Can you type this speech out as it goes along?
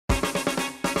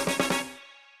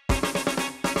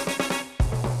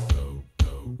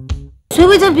谁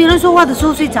会在别人说话的时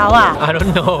候睡着啊 ？I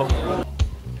don't know。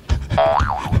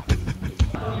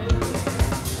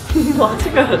哇，这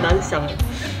个很难想。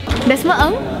没什么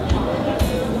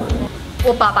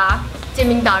我爸爸，建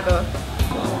明大哥。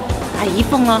哎，一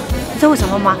凤哦，你知道为什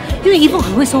么吗？因为一凤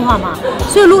很会说话嘛，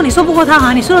所以如果你说不过他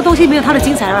哈，你说的东西没有他的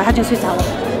精彩的话，他就睡着了。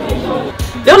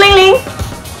刘玲玲。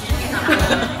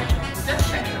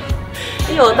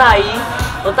因为我大一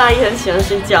很喜欢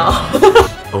睡觉。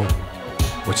哦，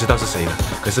我知道是谁了，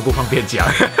可是不方便讲。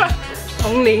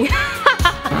红玲。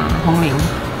红玲。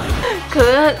可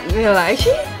能没有来去，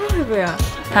会不会啊？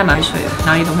他还蛮会睡的，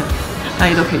哪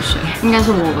里都可以睡。应该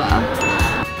是我吧。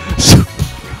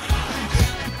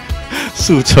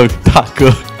速成大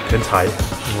哥，天才！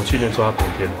我去年做他旁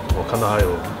边，我看到他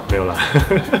没有来？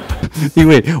因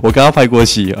为我跟他拍过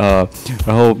戏，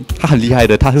然后他很厉害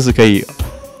的，他就是可以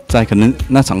在可能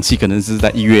那场戏可能是在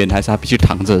医院，还是他必须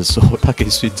躺着的时候，他可以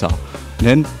睡着，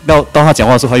连到他讲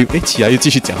话的时候，他又起来又继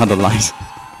续讲他的 lines，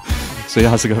 所以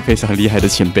他是个非常厉害的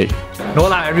前辈。No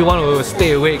lah, everyone will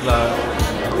stay awake lah.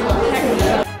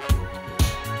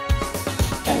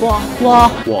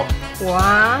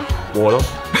 我咯。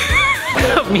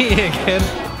Me again.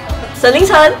 沈凌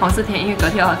晨、黄世田因为隔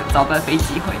天要早班飞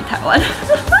机回台湾。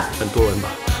很多人吧。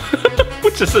不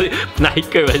只是哪一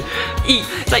个人，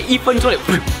在1分钟里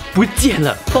不见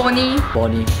了。波尼，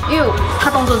因为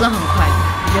他动作真的很快，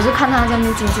有时候看他在那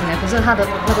边静静的，可是他的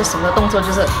那个手的动作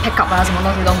就是 pick up 啊，什么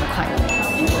东西都很快。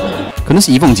可能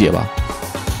是怡凤姐吧，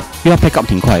因为她 pick up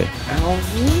挺快的。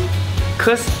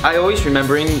Cause I always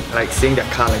remembering like seeing that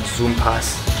car like zoom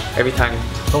past every time.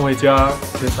 送回家，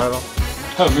天才咯。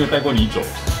他有没有带过你走？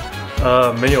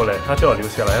没有嘞，他叫我留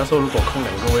下来。他说如果空2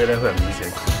个位呢会很明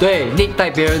显。对，你带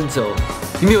别人走，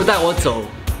你没有带我走，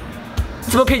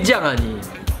怎么可以这样啊你？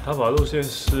他把路线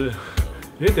是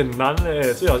有点难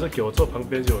嘞，最好是给我坐旁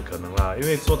边就有可能啦。因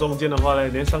为坐中间的话呢，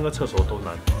连上个厕所都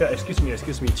难。要 excuse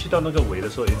me， 去到那个尾的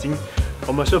时候，已经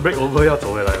我们是 break over 要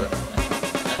走回来了。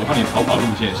我看你逃跑路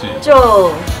线是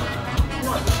就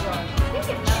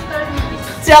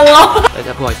这样哦。大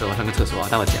家不好意思，我上个厕所啊，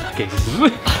待会讲，OK。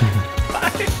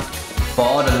For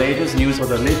all the latest news For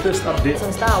the latest updates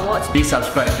on Star Awards, please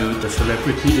subscribe to the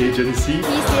Celebrity Agency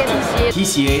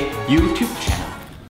TCA YouTube channel.